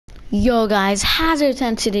Yo guys, Hazard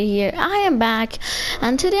Intensity here. I am back,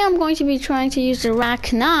 and today I'm going to be trying to use the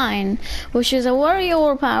Rack 9, which is a very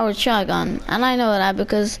overpowered shotgun. And I know that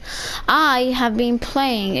because I have been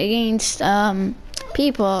playing against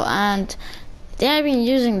people, and they have been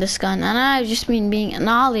using this gun, and I've just been being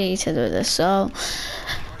annihilated with this. So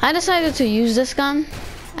I decided to use this gun,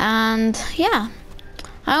 and yeah.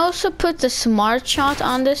 I also put the smart shot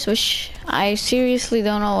on this, which I seriously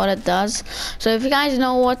don't know what it does. So if you guys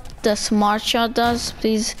know what the smart shot does,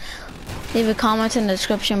 please leave a comment in the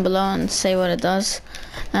description below and say what it does.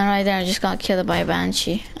 And right there, I just got killed by a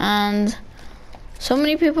Banshee. And so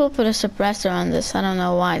many people put a suppressor on this. I don't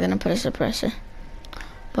know why I didn't put a suppressor,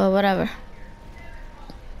 but whatever.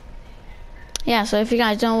 Yeah, so if you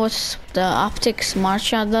guys know what the optic smart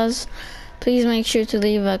shot does, please make sure to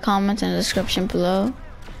leave a comment in the description below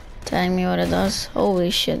telling me what it does.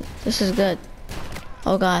 Holy shit, this is good.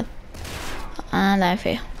 Oh god. And I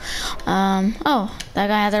fail. Oh, that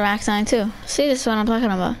guy had the Rack 9 too. See, this is what I'm talking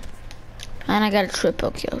about. And I got a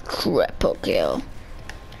triple kill. Triple kill.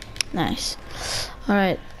 Nice.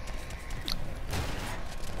 Alright.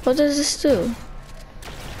 What does this do?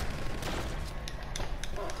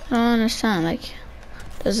 I don't understand. Like,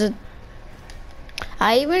 does it...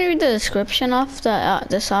 I even read the description of the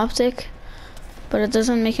this optic, but it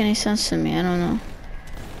doesn't make any sense to me. I don't know.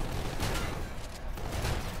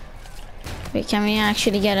 Wait, can we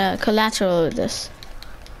actually get a collateral with this?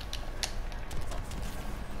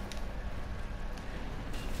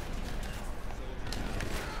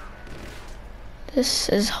 This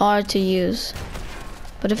is hard to use,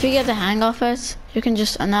 but if you get the hang of it, you can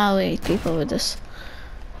just annihilate people with this.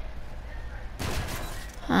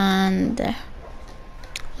 And there.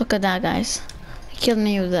 Look at that, guys. He killed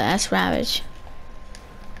me with the S-Ravage.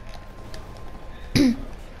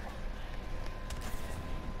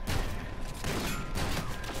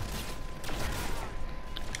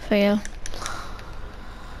 Fail.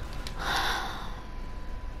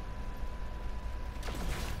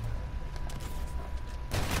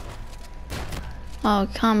 Oh, I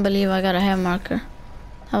can't believe I got a hit marker.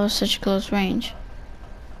 That was such close range.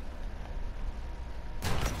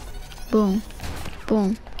 Boom.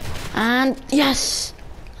 Boom. And yes!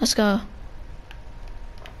 Let's go.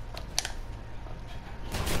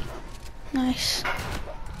 Nice.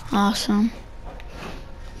 Awesome.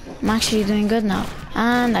 I'm actually doing good now.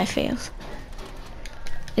 And I failed.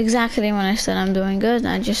 Exactly when I said I'm doing good,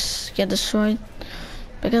 I just get destroyed.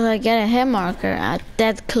 Because I get a hit marker at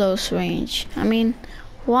that close range. I mean,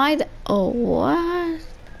 why the... Oh, what?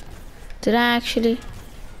 Did I actually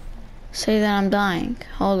say that I'm dying?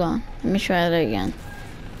 Hold on. Let me try that again.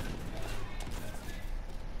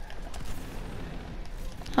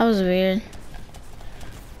 That was weird.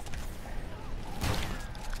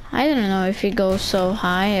 I didn't know if it goes so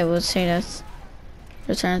high, it would say that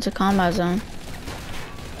return to combat zone.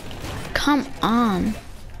 Come on.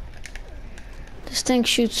 This thing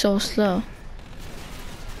shoots so slow.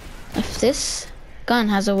 If this gun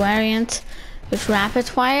has a variant with rapid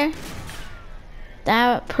fire,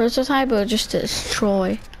 that prototype will just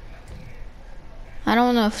destroy. I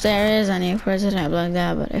don't know if there is any prototype like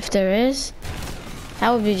that, but if there is, that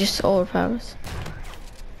would be just overpowered.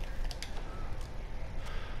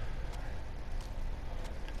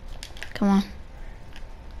 Come on.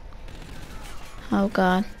 Oh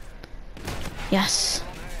god. Yes.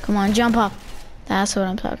 Come on, jump up. That's what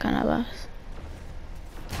I'm talking about.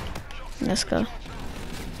 Let's go.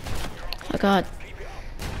 Oh god.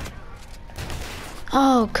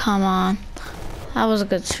 Oh, come on. That was a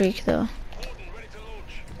good streak though.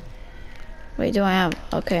 Wait, do I have...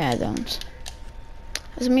 Okay, I don't.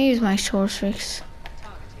 Let me use my short streaks.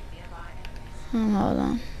 Hold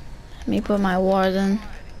on. Let me put my warden.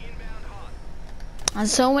 And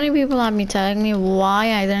so many people have been telling me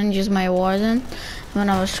why I didn't use my warden when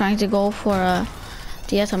I was trying to go for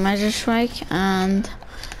the atomizer strike, and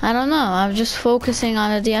I don't know, I'm just focusing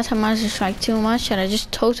on the atomizer strike too much that I just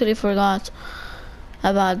totally forgot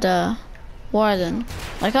about the warden.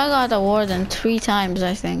 Like, I got the warden 3 times,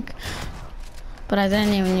 I think, but I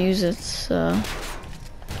didn't even use it, so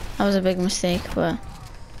that was a big mistake, but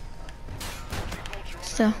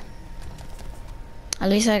still. At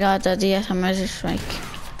least I got the atomizer strike.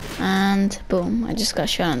 And boom, I just got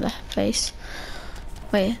shot in the face.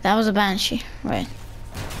 Wait, that was a Banshee, right?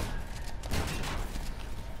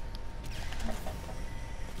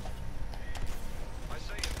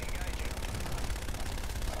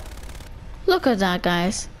 Look at that,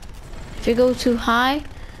 guys. If you go too high,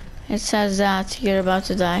 it says that you're about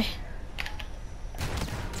to die.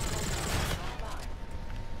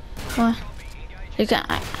 What? You can...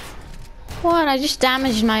 What? I just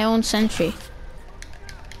damaged my own sentry.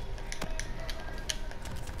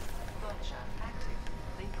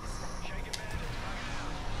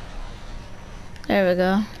 There we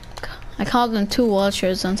go. I called them 2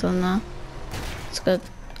 vultures until now. It's good.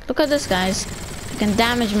 Look at this, guys. I can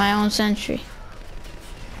damage my own sentry.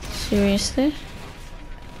 Seriously?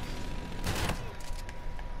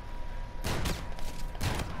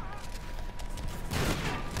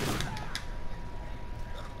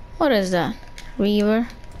 What is that? Reaver?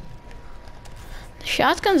 The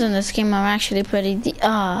shotguns in this game are actually pretty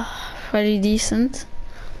decent.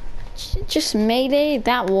 Just Mayday,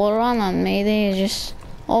 that wall run on Mayday just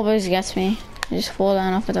always gets me. I just fall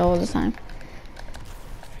down off it all the time.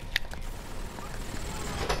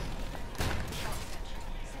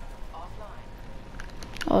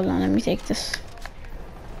 Hold on, let me take this.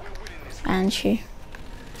 Banshee.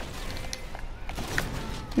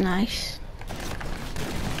 Nice.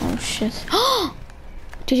 Oh shit. Oh!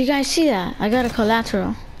 Did you guys see that? I got a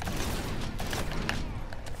collateral.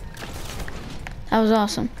 That was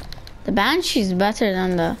awesome. The Banshee is better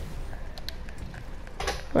than the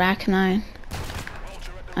Rack 9.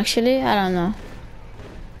 Actually, I don't know.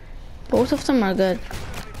 Both of them are good.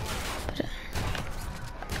 But,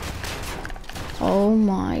 oh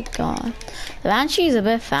my god. The Banshee is a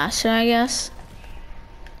bit faster, I guess.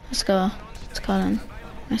 Let's go. Let's call in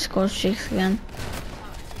my score streaks again.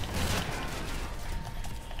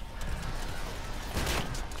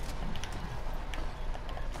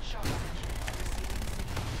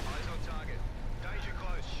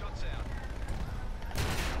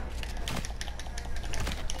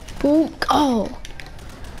 Boom. Oh!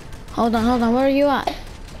 Hold on, where are you at?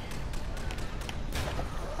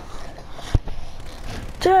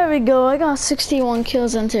 There we go, I got 61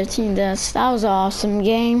 kills and 13 deaths. That was an awesome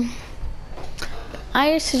game.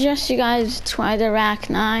 I suggest you guys try the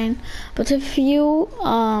Rack 9, but if you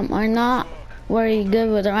are not very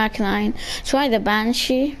good with the Rack 9, try the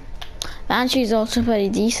Banshee. Banshee is also pretty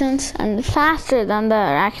decent and faster than the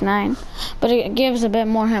Rack 9, but it gives a bit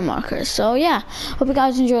more hit markers. So yeah, hope you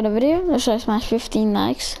guys enjoyed the video. Let's try to smash 15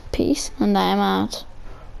 likes. Peace, and I am out.